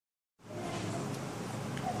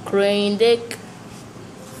crane dick,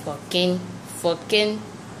 fucking,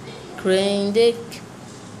 crane dick,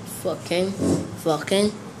 fucking.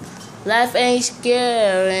 Life ain't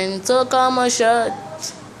scary, so come a shot,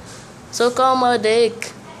 so come a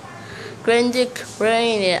dick, crane dick,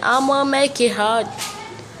 rain it. I'ma make it hot.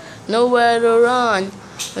 Nowhere to run,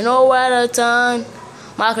 nowhere to turn.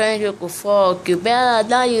 My crane dick will fuck you better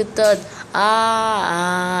than you thought.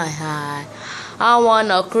 I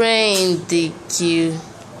wanna crane dick you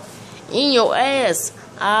in your ass.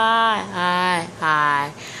 I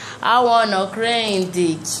wanna crane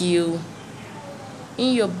dick you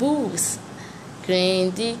in your boobs.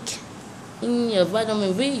 Crane dick in your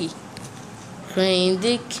vitamin B. Crane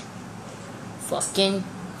dick, fucking,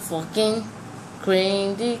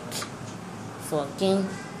 crane dick, fucking.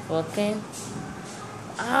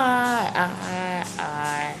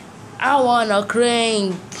 I wanna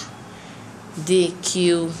crane dick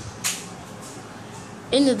you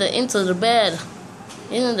into the bed,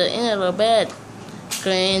 into the bed.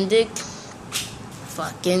 Crane dick,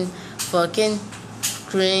 fucking,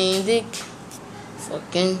 crane dick,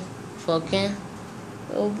 fucking.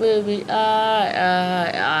 Oh baby,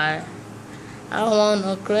 I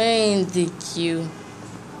wanna crane dick you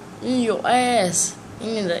in your ass,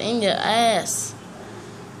 in your ass.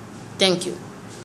 Thank you.